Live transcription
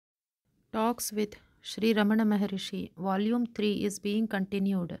Talks with Sri Ramana Maharishi, Volume 3 is being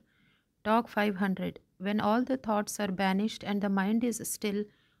continued. Talk 500. When all the thoughts are banished and the mind is still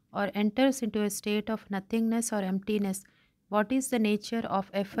or enters into a state of nothingness or emptiness, what is the nature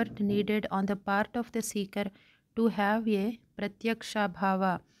of effort needed on the part of the seeker to have a pratyaksha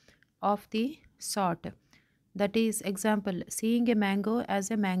bhava of the sort? That is, example, seeing a mango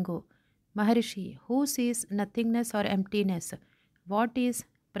as a mango. Maharishi, who sees nothingness or emptiness? What is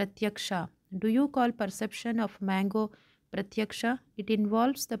pratyaksha? Do you call perception of mango pratyaksha? It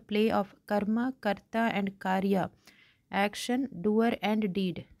involves the play of karma, karta, and karya, action, doer, and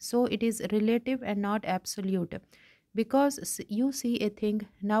deed. So it is relative and not absolute. Because you see a thing,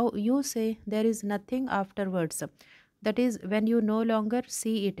 now you say there is nothing afterwards. That is, when you no longer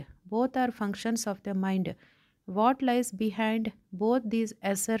see it. Both are functions of the mind. What lies behind both these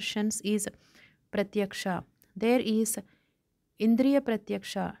assertions is pratyaksha. There is Indriya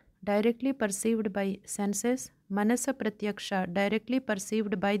Pratyaksha, directly perceived by senses, Manasa Pratyaksha, directly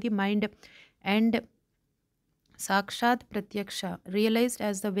perceived by the mind, and Sakshat Pratyaksha, realized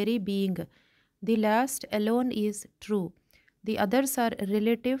as the very being. The last alone is true. The others are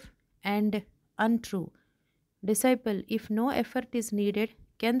relative and untrue. Disciple, if no effort is needed,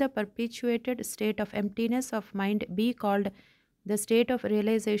 can the perpetuated state of emptiness of mind be called the state of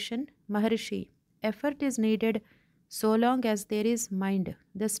realization? Maharishi, effort is needed so long as there is mind.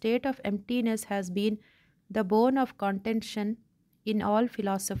 The state of emptiness has been the bone of contention in all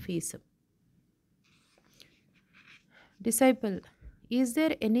philosophies. Disciple, is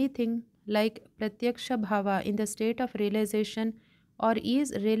there anything like pratyaksha bhava in the state of realization, or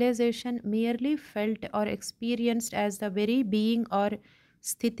is realization merely felt or experienced as the very being or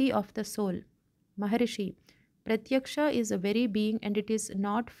sthiti of the soul? Maharishi, pratyaksha is a very being and it is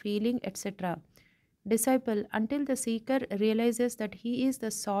not feeling, etc. Disciple, until the seeker realizes that he is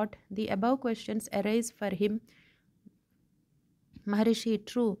the sought, the above questions arise for him. Maharishi,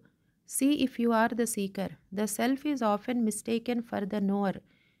 true. See if you are the seeker. The self is often mistaken for the knower.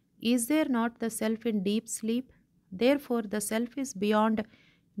 Is there not the self in deep sleep? Therefore, the self is beyond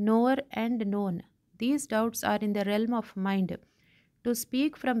knower and known. These doubts are in the realm of mind. To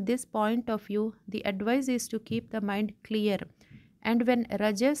speak from this point of view, the advice is to keep the mind clear. And when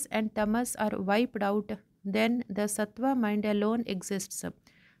rajas and tamas are wiped out, then the sattva mind alone exists.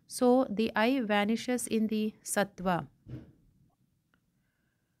 So the I vanishes in the sattva.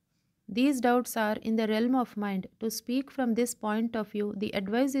 These doubts are in the realm of mind. To speak from this point of view, the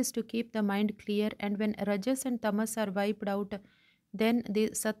advice is to keep the mind clear, and when rajas and tamas are wiped out, then the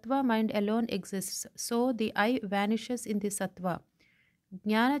sattva mind alone exists. So the I vanishes in the sattva.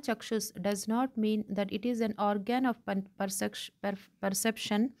 Jnana chakshus does not mean that it is an organ of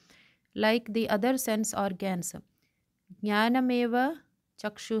perception like the other sense organs. Jnanameva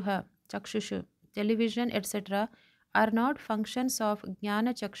chakshushu, television, etc. are not functions of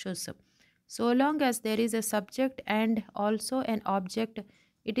jnana chakshus. So long as there is a subject and also an object,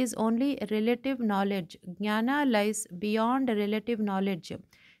 it is only relative knowledge. Jnana lies beyond relative knowledge.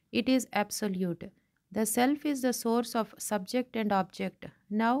 It is absolute. The self is the source of subject and object.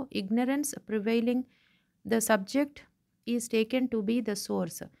 Now, ignorance prevailing, the subject is taken to be the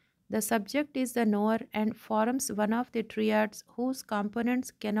source. The subject is the knower and forms one of the triads whose components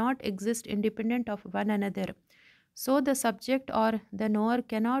cannot exist independent of one another. So, the subject or the knower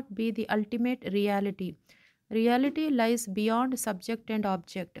cannot be the ultimate reality. Reality lies beyond subject and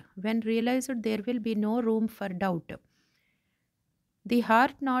object. When realized, there will be no room for doubt. The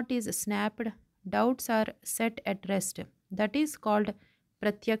heart knot is snapped, doubts are set at rest. That is called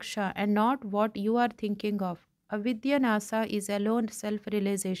pratyaksha and not what you are thinking of. Avidya nasa is alone self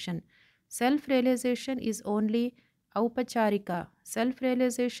realization. Self realization is only aupacharika. Self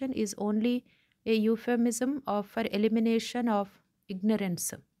realization is only a euphemism for elimination of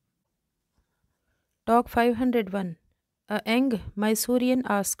ignorance. Talk 501. A young Mysorean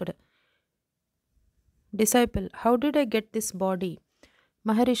asked, Disciple, how did I get this body?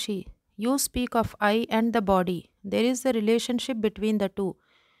 Maharishi, you speak of I and the body. There is a relationship between the two.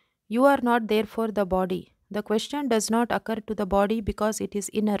 You are not therefore the body. The question does not occur to the body because it is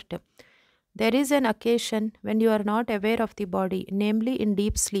inert. There is an occasion when you are not aware of the body, namely in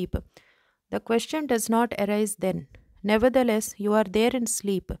deep sleep. The question does not arise then. Nevertheless, you are there in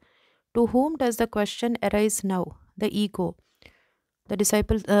sleep. To whom does the question arise now? The ego.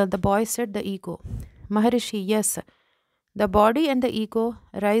 The boy said the ego. Maharishi, yes. The body and the ego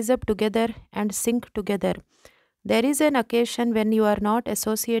rise up together and sink together. There is an occasion when you are not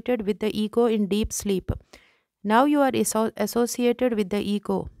associated with the ego in deep sleep. Now you are associated with the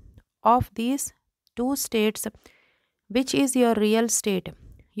ego. Of these two states, which is your real state?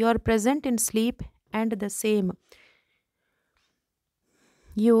 You are present in sleep, and the same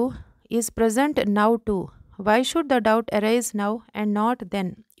you is present now too. Why should the doubt arise now and not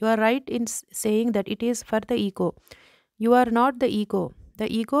then? You are right in saying that it is for the ego. You are not the ego.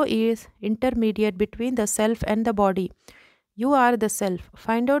 The ego is intermediate between the self and the body. You are the self.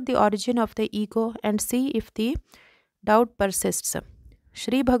 Find out the origin of the ego and see if the doubt persists.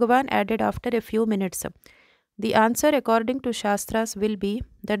 Sri Bhagavan added after a few minutes. The answer, according to Shastras, will be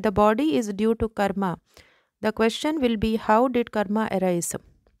that the body is due to karma. The question will be, how did karma arise?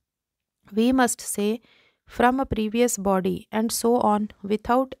 We must say, from a previous body, and so on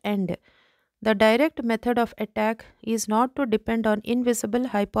without end. The direct method of attack is not to depend on invisible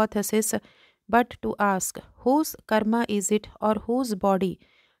hypothesis, but to ask, whose karma is it or whose body?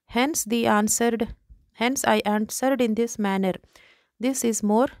 Hence I answered in this manner. This is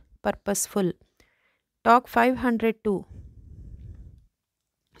more purposeful. Talk 502.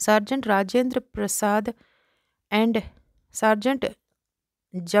 Sergeant Rajendra Prasad and Sergeant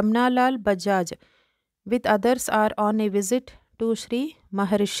Jamnalal Bajaj with others are on a visit to Sri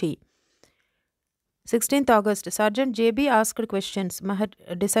Maharishi. 16th August, Sergeant JB asked questions.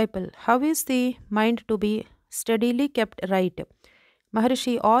 Disciple, how is the mind to be steadily kept right?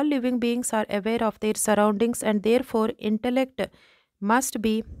 Maharishi, all living beings are aware of their surroundings and therefore intellect must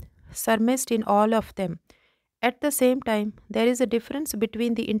be surmised in all of them. At the same time, there is a difference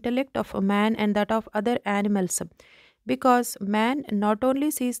between the intellect of a man and that of other animals, because man not only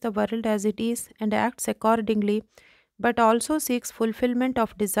sees the world as it is and acts accordingly, but also seeks fulfillment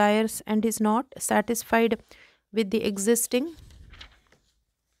of desires and is not satisfied with the existing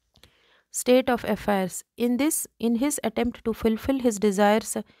state of affairs. In his attempt to fulfill his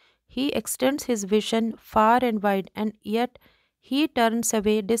desires, he extends his vision far and wide, and yet he turns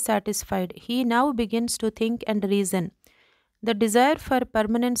away dissatisfied. He now begins to think and reason. The desire for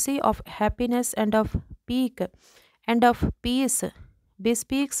permanency of happiness and of peace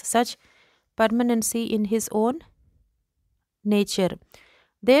bespeaks such permanency in his own nature.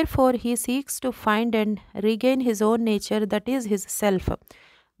 Therefore, he seeks to find and regain his own nature, that is his self.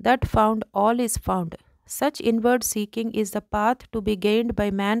 That found, all is found. Such inward seeking is the path to be gained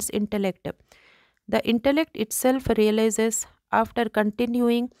by man's intellect. The intellect itself realizes, after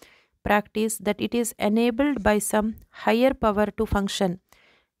continuing practice, that it is enabled by some higher power to function.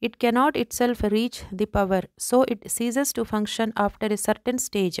 It cannot itself reach the power, so it ceases to function after a certain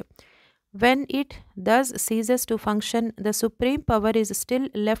stage. When it thus ceases to function, the supreme power is still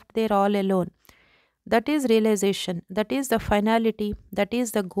left there all alone. That is realization, that is the finality, that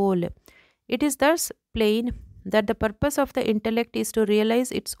is the goal. It is thus plain that the purpose of the intellect is to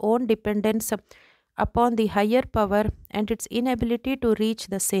realize its own dependence upon the higher power and its inability to reach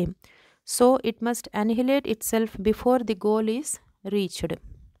the same. So it must annihilate itself before the goal is reached.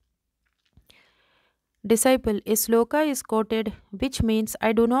 Disciple, a sloka is quoted which means,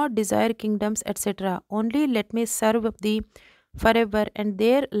 I do not desire kingdoms, etc. Only let me serve thee forever, and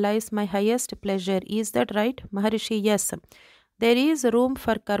there lies my highest pleasure. Is that right? Maharishi, yes. There is room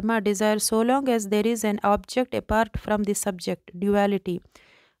for karma desire so long as there is an object apart from the subject, duality.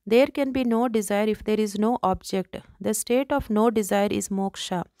 There can be no desire if there is no object. The state of no desire is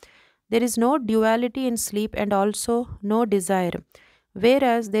moksha. There is no duality in sleep and also no desire.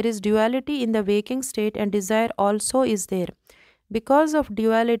 Whereas there is duality in the waking state and desire also is there. Because of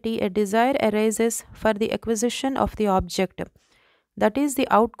duality, a desire arises for the acquisition of the object, that is the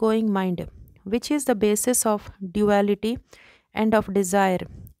outgoing mind, which is the basis of duality and of desire.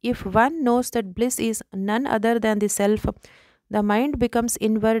 If one knows that bliss is none other than the self, the mind becomes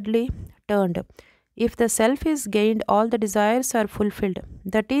inwardly turned. If the self is gained, all the desires are fulfilled.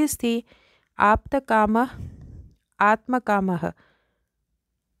 That is the apta kama, atma kamaha.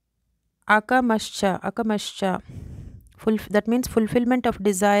 Akamascha, that means fulfillment of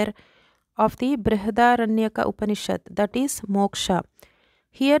desire of the Brihadaranyaka Upanishad, that is moksha.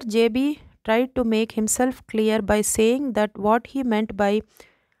 Here JB tried to make himself clear by saying that what he meant by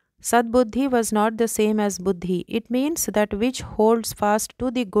Sadbuddhi was not the same as Buddhi. It means that which holds fast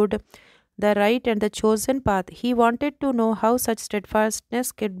to the good, the right and the chosen path. He wanted to know how such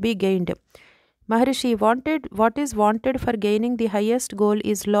steadfastness could be gained. Maharishi, what is wanted for gaining the highest goal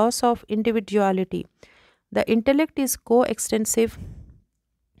is loss of individuality. The intellect is coextensive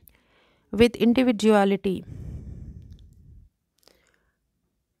with individuality.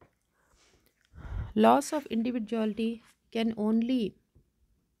 Loss of individuality can only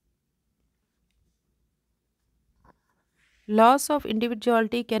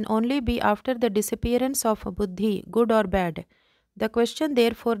be after the disappearance of buddhi, good or bad. The question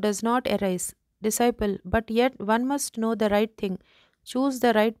therefore does not arise, disciple, but yet one must know the right thing. Choose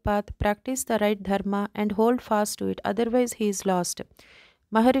the right path, practice the right dharma, and hold fast to it, otherwise, he is lost.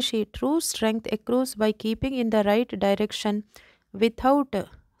 Maharishi, true strength accrues by keeping in the right direction without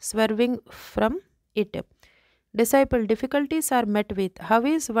swerving from it. Disciple, difficulties are met with. How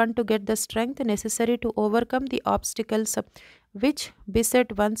is one to get the strength necessary to overcome the obstacles which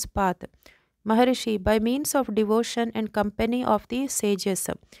beset one's path? Maharishi, by means of devotion and company of the sages.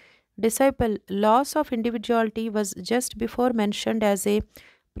 Disciple, loss of individuality was just before mentioned as a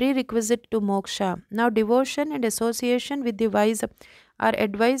prerequisite to moksha. Now, devotion and association with the wise are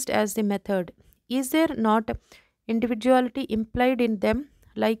advised as the method. Is there not individuality implied in them?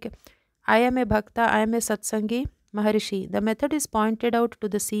 Like, I am a bhakta, I am a satsangi? Maharishi, the method is pointed out to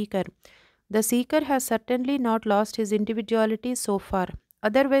the seeker. The seeker has certainly not lost his individuality so far.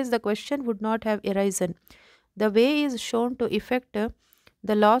 Otherwise, the question would not have arisen. The way is shown to effect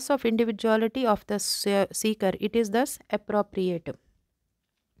the loss of individuality of the seeker. It is thus appropriate.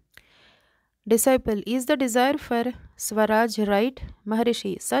 Disciple, is the desire for Swaraj right?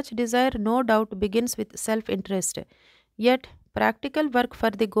 Maharishi, such desire no doubt begins with self interest. Yet, practical work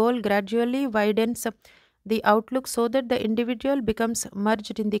for the goal gradually widens the outlook so that the individual becomes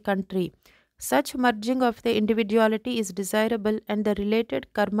merged in the country. Such merging of the individuality is desirable and the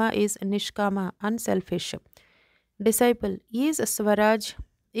related karma is nishkama, unselfish. Disciple, is Swaraj,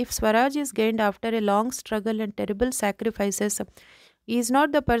 if Swaraj is gained after a long struggle and terrible sacrifices, is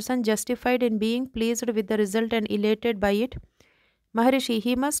not the person justified in being pleased with the result and elated by it? Maharishi,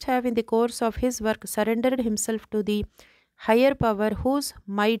 he must have in the course of his work surrendered himself to the higher power whose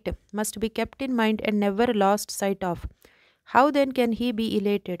might must be kept in mind and never lost sight of. How then can he be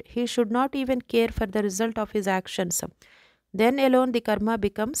elated? He should not even care for the result of his actions. Then alone the karma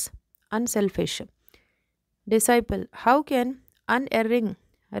becomes unselfish. Disciple, how can unerring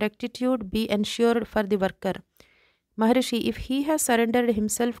rectitude be ensured for the worker? Maharishi, if he has surrendered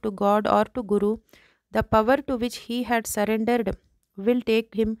himself to God or to Guru, the power to which he had surrendered will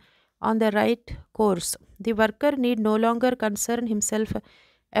take him on the right course. The worker need no longer concern himself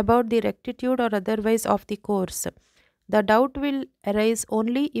about the rectitude or otherwise of the course. The doubt will arise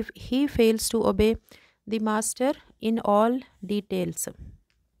only if he fails to obey the master in all details.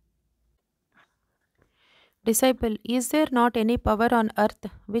 Disciple, is there not any power on earth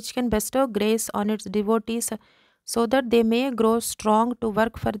which can bestow grace on its devotees so that they may grow strong to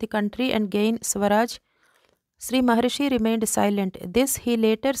work for the country and gain Swaraj? Sri Maharishi remained silent. This, he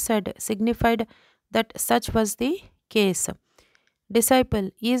later said, signified that such was the case.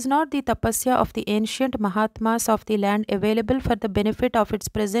 Disciple, is not the tapasya of the ancient Mahatmas of the land available for the benefit of its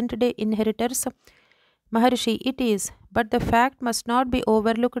present day inheritors? Maharishi, it is, but the fact must not be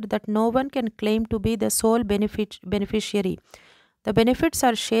overlooked that no one can claim to be the sole beneficiary. The benefits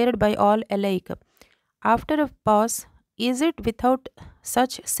are shared by all alike. After a pause, is it without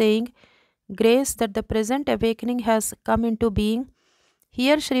such saying grace that the present awakening has come into being?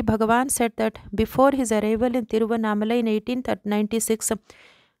 Here Sri Bhagavan said that before his arrival in Tiruvannamalai in 1896,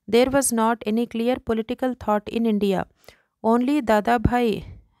 there was not any clear political thought in India. Only Dadabhai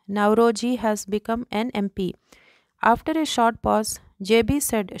Nauroji has become an MP. After a short pause, JB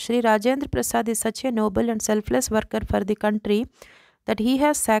said, Sri Rajendra Prasad is such a noble and selfless worker for the country that he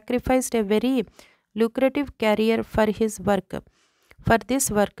has sacrificed a very lucrative career for his work. For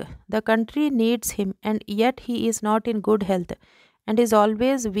this work, the country needs him, and yet he is not in good health and is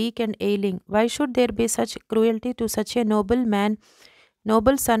always weak and ailing. Why should there be such cruelty to such a noble man,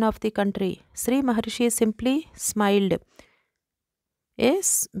 noble son of the country? Sri Maharishi simply smiled. A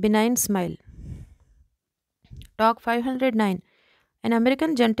benign smile. Talk 509. An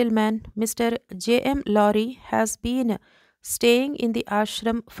American gentleman, Mr. J.M. Lowry, has been staying in the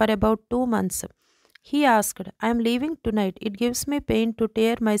ashram for about 2 months. He asked, I am leaving tonight. It gives me pain to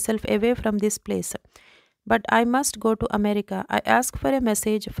tear myself away from this place. But I must go to America. I ask for a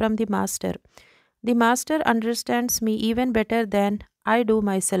message from the Master. The Master understands me even better than I do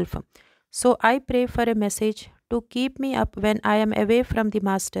myself. So I pray for a message to keep me up when I am away from the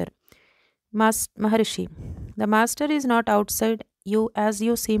Master. Maharishi, the Master is not outside you as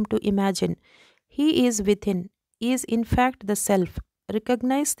you seem to imagine. He is within. He is in fact the Self.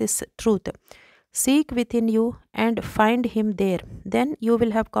 Recognize this truth. Seek within you and find Him there. Then you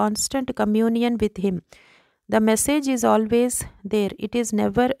will have constant communion with Him. The message is always there. It is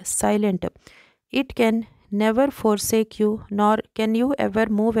never silent. It can never forsake you, nor can you ever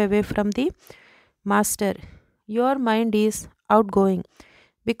move away from the Master. Your mind is outgoing.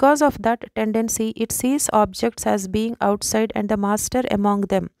 Because of that tendency, it sees objects as being outside and the Master among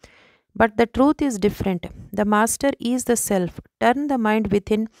them. But the truth is different. The Master is the Self. Turn the mind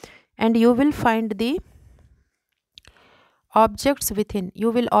within and you will find the objects within.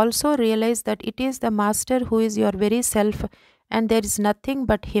 You will also realize that it is the master who is your very self and there is nothing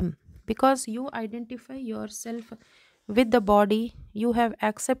but him. Because you identify yourself with the body, you have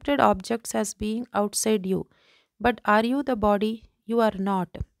accepted objects as being outside you. But are you the body? You are not.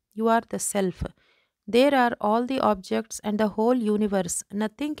 You are the self. There are all the objects and the whole universe.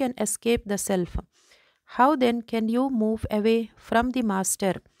 Nothing can escape the self. How then can you move away from the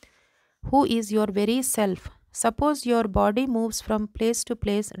master, who is your very self? Suppose your body moves from place to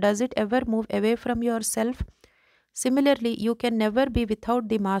place. Does it ever move away from yourself? Similarly, you can never be without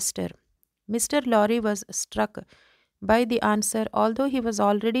the master. Mr. Lorry was struck by the answer, although he was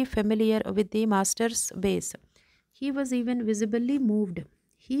already familiar with the master's base. He was even visibly moved.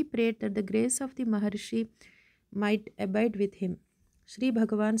 He prayed that the grace of the Maharishi might abide with him. Sri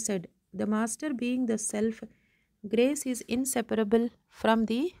Bhagavan said, the master being the self, grace is inseparable from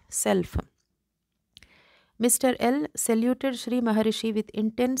the self. Mr. L saluted Sri Maharishi with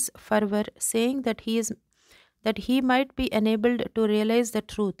intense fervor, saying that he might be enabled to realize the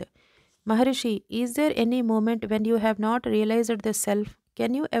truth. Maharishi, is there any moment when you have not realized the self?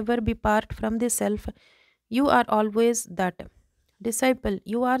 Can you ever be part from the self? You are always that. Disciple,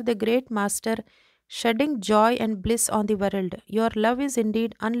 you are the great master, shedding joy and bliss on the world. Your love is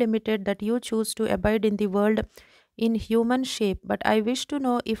indeed unlimited that you choose to abide in the world in human shape, but I wish to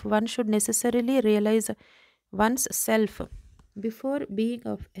know if one should necessarily realize one's self before being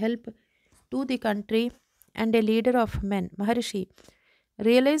of help to the country and a leader of men. Maharishi,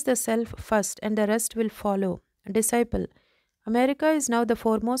 realize the self first and the rest will follow. Disciple, America is now the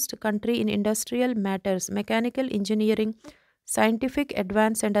foremost country in industrial matters, mechanical engineering, scientific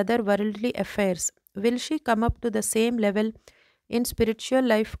advance, and other worldly affairs. Will she come up to the same level in spiritual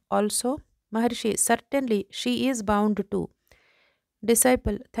life also? Maharishi, certainly she is bound to.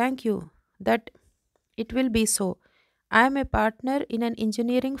 Disciple, thank you that it will be so. I am a partner in an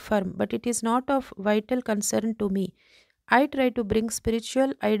engineering firm, but it is not of vital concern to me. I try to bring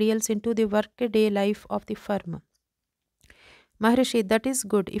spiritual ideals into the workaday life of the firm. Maharishi, that is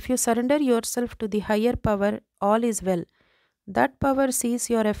good. If you surrender yourself to the higher power, all is well. That power sees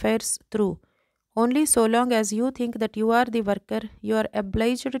your affairs through. Only so long as you think that you are the worker, you are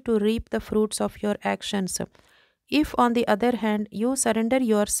obliged to reap the fruits of your actions. If, on the other hand, you surrender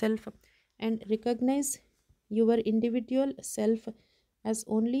yourself and recognize your individual self as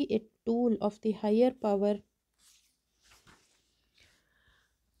only a tool of the higher power,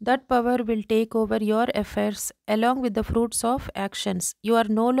 that power will take over your affairs along with the fruits of actions. You are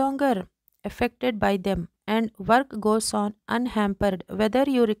no longer affected by them, and work goes on unhampered. Whether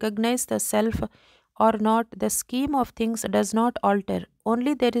you recognize the self or not, the scheme of things does not alter.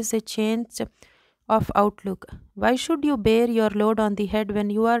 Only there is a change of outlook. Why should you bear your load on the head when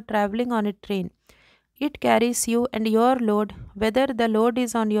you are traveling on a train? It carries you and your load, whether the load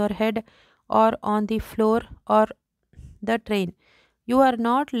is on your head or on the floor or the train. You are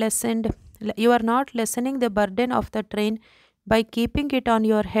not lessened you are not lessening the burden of the train by keeping it on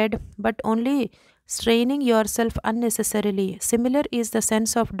your head, but only straining yourself unnecessarily. Similar is the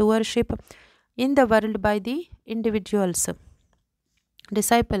sense of doership in the world by the individuals.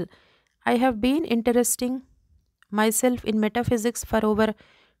 Disciple, I have been interesting myself in metaphysics for over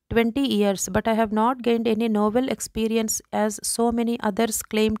 20 years, but I have not gained any novel experience as so many others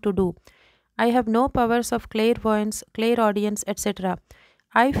claim to do. I have no powers of clairvoyance, clairaudience, etc.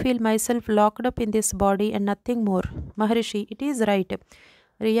 I feel myself locked up in this body and nothing more. Maharishi, it is right.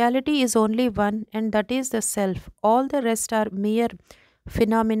 Reality is only one, and that is the self. All the rest are mere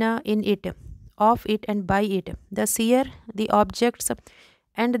phenomena in it, of it, and by it. The seer, the objects,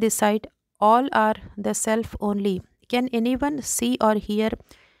 and the sight, all are the self only. Can anyone see or hear,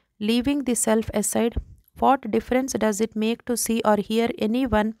 leaving the self aside? What difference does it make to see or hear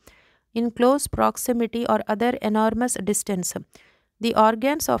anyone in close proximity or other enormous distance? The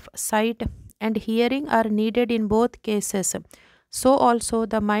organs of sight and hearing are needed in both cases. So also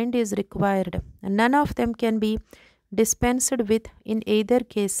the mind is required. None of them can be dispensed with in either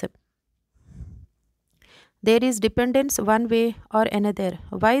case. There is dependence one way or another.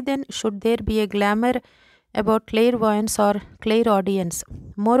 Why then should there be a glamour about clairvoyance or clairaudience?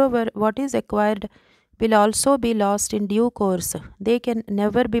 Moreover, what is acquired will also be lost in due course. They can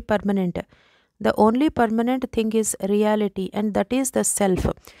never be permanent. The only permanent thing is reality, and that is the self.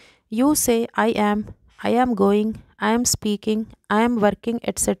 You say, I am going, I am speaking, I am working,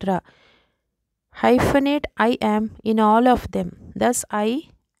 etc. Hyphenate I am in all of them. Thus, I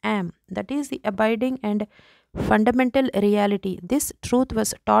am. That is the abiding and fundamental reality. This truth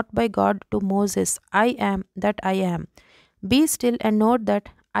was taught by God to Moses. I am that I am. Be still and note that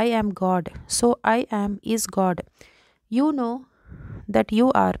I am God. So I am is God. You know that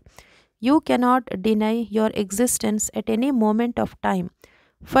you are. You cannot deny your existence at any moment of time,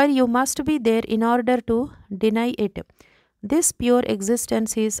 for you must be there in order to deny it. This pure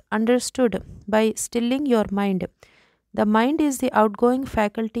existence is understood by stilling your mind. The mind is the outgoing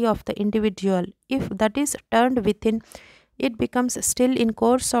faculty of the individual. If that is turned within, it becomes still in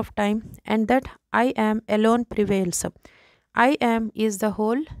course of time, and that I am alone prevails. I am is the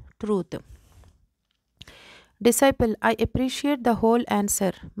whole truth. Disciple, I appreciate the whole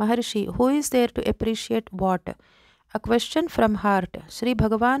answer. Maharishi, who is there to appreciate what? A question from heart. Sri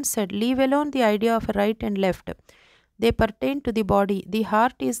Bhagavan said, leave alone the idea of right and left. They pertain to the body. The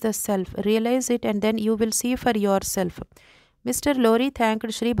heart is the self. Realize it and then you will see for yourself. Mr. Lori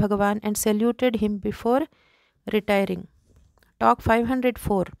thanked Sri Bhagavan and saluted him before retiring. Talk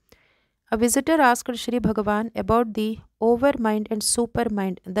 504. A visitor asked Sri Bhagavan about the overmind and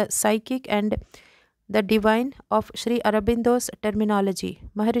supermind, the psychic and the divine of Sri Aurobindo's terminology.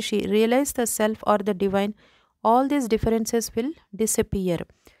 Maharishi, realize the self or the divine, all these differences will disappear.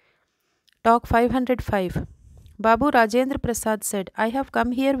 Talk 505. Babu Rajendra Prasad said, I have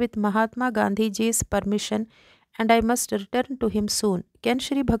come here with Mahatma Gandhiji's permission and I must return to him soon. Can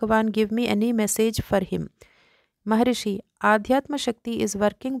Sri Bhagavan give me any message for him? Maharishi, Adhyatma Shakti is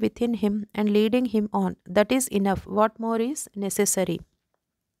working within him and leading him on. That is enough. What more is necessary?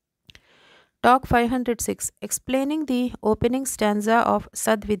 Talk 506. Explaining the opening stanza of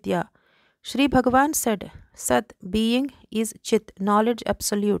Sadvidya. Sri Bhagavan said, Sat, being, is Chit, knowledge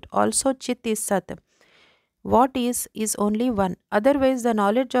absolute. Also Chit is Sat. What is only one. Otherwise, the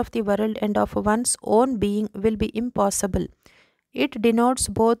knowledge of the world and of one's own being will be impossible. It denotes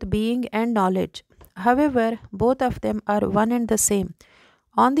both being and knowledge. However, both of them are one and the same.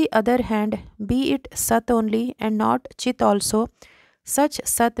 On the other hand, be it Sat only and not Chit also, such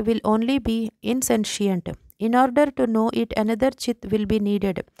Sat will only be insentient. In order to know it, another Chit will be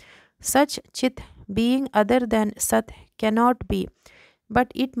needed. Such Chit, being other than Sat, cannot be,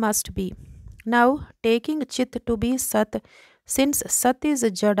 but it must be. Now, taking Chit to be Sat, since Sat is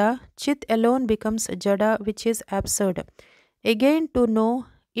Jada, Chit alone becomes Jada, which is absurd. Again, to know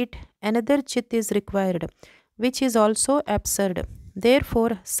it, another Chit is required, which is also absurd.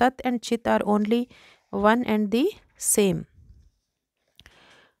 Therefore, Sat and Chit are only one and the same.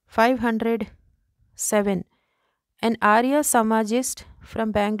 507. An Arya Samajist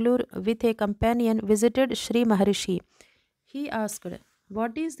from Bangalore with a companion visited Sri Maharishi. He asked,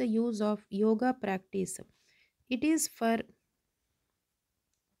 what is the use of yoga practice? It is for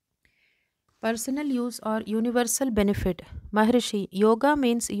personal use or universal benefit. Maharishi, yoga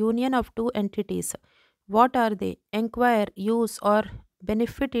means union of two entities. What are they? Enquire, use or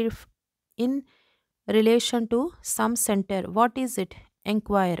benefit if in relation to some center. What is it?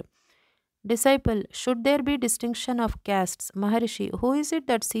 Enquire. Disciple, should there be distinction of castes? Maharishi, who is it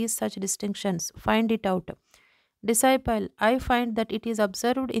that sees such distinctions? Find it out. Disciple, I find that it is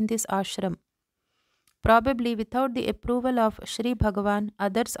observed in this ashram. Probably without the approval of Sri Bhagavan,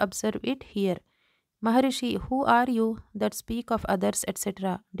 others observe it here. Maharishi, who are you that speak of others,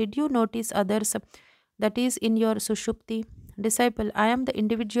 etc.? Did you notice others, that is in your Sushupti? Disciple, I am the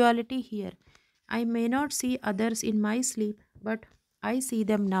individuality here. I may not see others in my sleep, but I see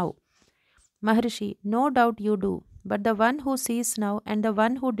them now. Maharishi, no doubt you do, but the one who sees now and the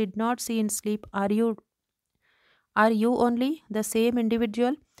one who did not see in sleep, are you only the same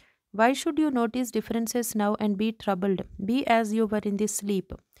individual? Why should you notice differences now and be troubled? Be as you were in the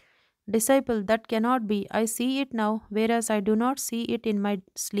sleep. Disciple, that cannot be. I see it now, whereas I do not see it in my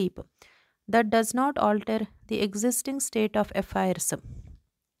sleep. That does not alter the existing state of affairs.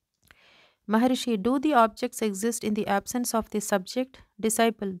 Maharishi, do the objects exist in the absence of the subject?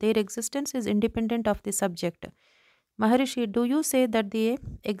 Disciple, their existence is independent of the subject. Maharishi, do you say that they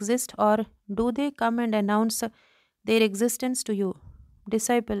exist or do they come and announce their existence to you?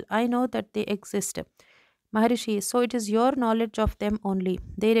 Disciple, I know that they exist. Maharishi, so it is your knowledge of them only.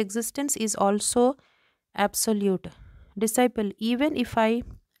 Their existence is also absolute. Disciple, even if I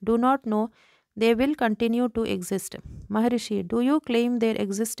do not know, they will continue to exist. Maharishi, do you claim their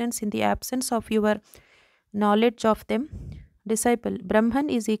existence in the absence of your knowledge of them? Disciple, Brahman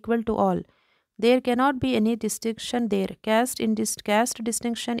is equal to all. There cannot be any distinction there. Caste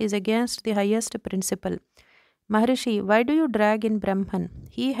distinction is against the highest principle. Maharishi, why do you drag in Brahman?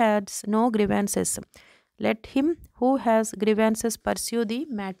 He has no grievances. Let him who has grievances pursue the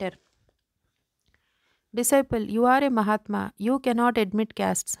matter. Disciple, you are a Mahatma. You cannot admit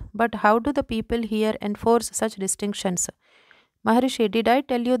castes. But how do the people here enforce such distinctions? Maharishi, did I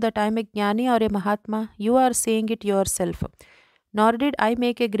tell you that I am a Jnani or a Mahatma? You are saying it yourself. Nor did I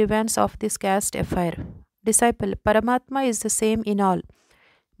make a grievance of this caste affair. Disciple, Paramatma is the same in all.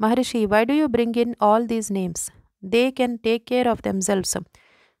 Maharishi, why do you bring in all these names? They can take care of themselves.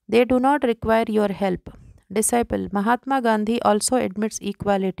 They do not require your help. Disciple, Mahatma Gandhi also admits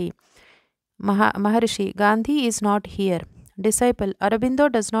equality. Maharishi, Gandhi is not here. Disciple,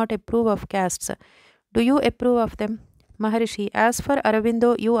 Aurobindo does not approve of castes. Do you approve of them? Maharishi, as for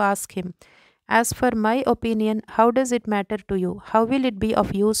Aurobindo, you ask him. As for my opinion, how does it matter to you? How will it be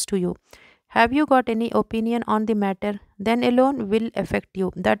of use to you? Have you got any opinion on the matter? Then alone will affect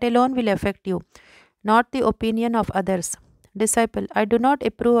you. That alone will affect you, not the opinion of others. Disciple, I do not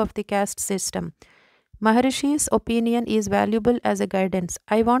approve of the caste system. Maharishi's opinion is valuable as a guidance.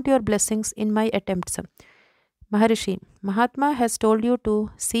 I want your blessings in my attempts. Maharishi, Mahatma has told you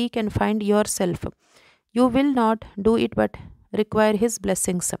to seek and find yourself. You will not do it but require his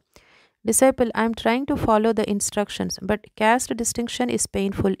blessings. Disciple, I am trying to follow the instructions, but caste distinction is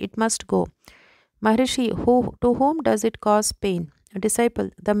painful. It must go. Maharishi, to whom does it cause pain?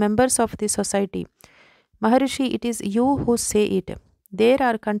 Disciple, the members of the society. Maharishi, it is you who say it. There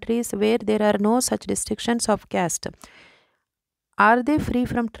are countries where there are no such distinctions of caste. Are they free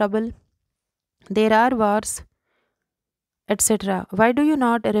from trouble? There are wars, etc. Why do you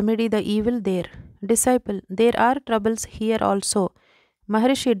not remedy the evil there? Disciple, there are troubles here also.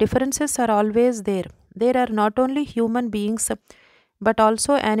 Maharishi, differences are always there. There are not only human beings but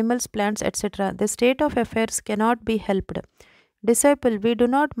also animals, plants, etc. The state of affairs cannot be helped. Disciple, we do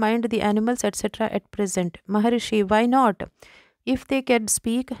not mind the animals, etc. at present. Maharishi, why not? If they can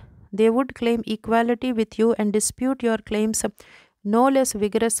speak, they would claim equality with you and dispute your claims no less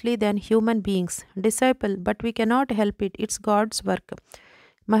vigorously than human beings. Disciple, but we cannot help it. It's God's work.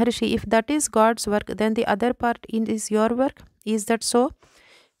 Maharishi, if that is God's work, then the other part is your work. Is that so?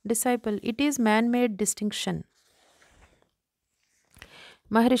 Disciple, it is man-made distinction.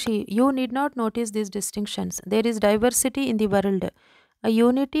 Maharishi, you need not notice these distinctions. There is diversity in the world. A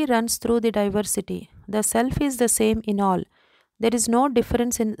unity runs through the diversity. The self is the same in all. There is no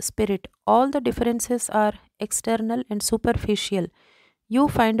difference in spirit. All the differences are external and superficial. You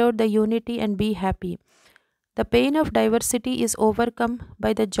find out the unity and be happy. The pain of diversity is overcome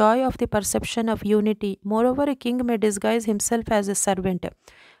by the joy of the perception of unity. Moreover, a king may disguise himself as a servant.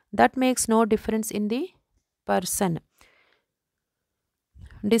 That makes no difference in the person.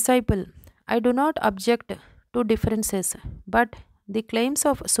 Disciple, I do not object to differences, but the claims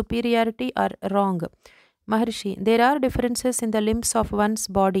of superiority are wrong. Maharishi, there are differences in the limbs of one's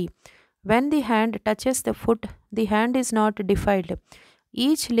body. When the hand touches the foot, the hand is not defiled.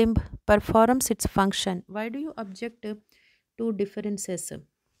 Each limb performs its function. Why do you object to differences?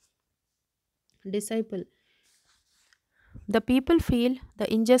 Disciple, the people feel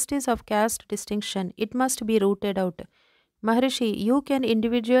the injustice of caste distinction. It must be rooted out. Maharishi, you can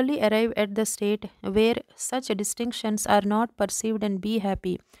individually arrive at the state where such distinctions are not perceived and be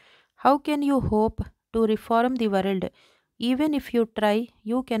happy. How can you hope to reform the world? Even if you try,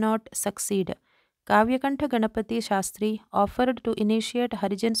 you cannot succeed. Kavyakantha Ganapati Shastri offered to initiate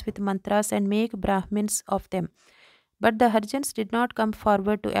Harijans with mantras and make Brahmins of them. But the Harijans did not come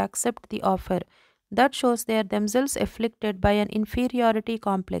forward to accept the offer. That shows they are themselves afflicted by an inferiority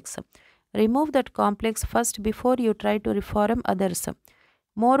complex. Remove that complex first before you try to reform others.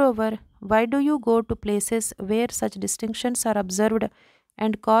 Moreover, why do you go to places where such distinctions are observed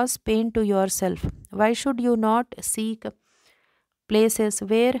and cause pain to yourself? Why should you not seek places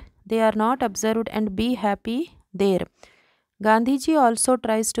where they are not observed and be happy there? Gandhiji also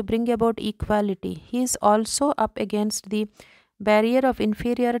tries to bring about equality. He is also up against the barrier of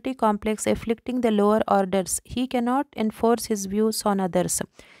inferiority complex afflicting the lower orders. He cannot enforce his views on others.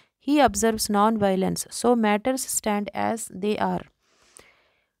 He observes non-violence, so matters stand as they are.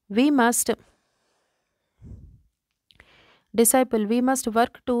 We must, disciple, we must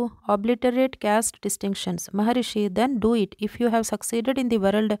work to obliterate caste distinctions. Maharishi, then do it. If you have succeeded in the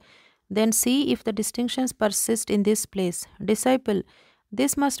world, then see if the distinctions persist in this place. Disciple,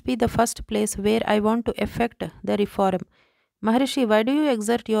 this must be the first place where I want to effect the reform. Maharishi, why do you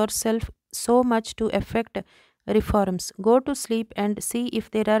exert yourself so much to effect reforms? Go to sleep and see if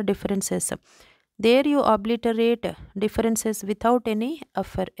there are differences. There you obliterate differences without any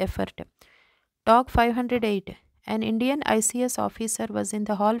effort. Talk 508. An Indian ICS officer was in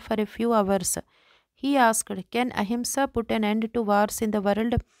the hall for a few hours. He asked, can ahimsa put an end to wars in the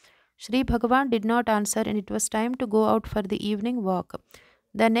world? Sri Bhagavan did not answer, and it was time to go out for the evening walk.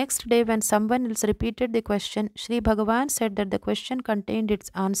 The next day, when someone else repeated the question, Sri Bhagavan said that the question contained its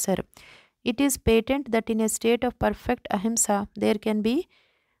answer. It is patent that in a state of perfect ahimsa, there can be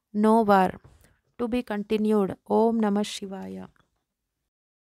no war. To be continued. Om Namah Shivaya.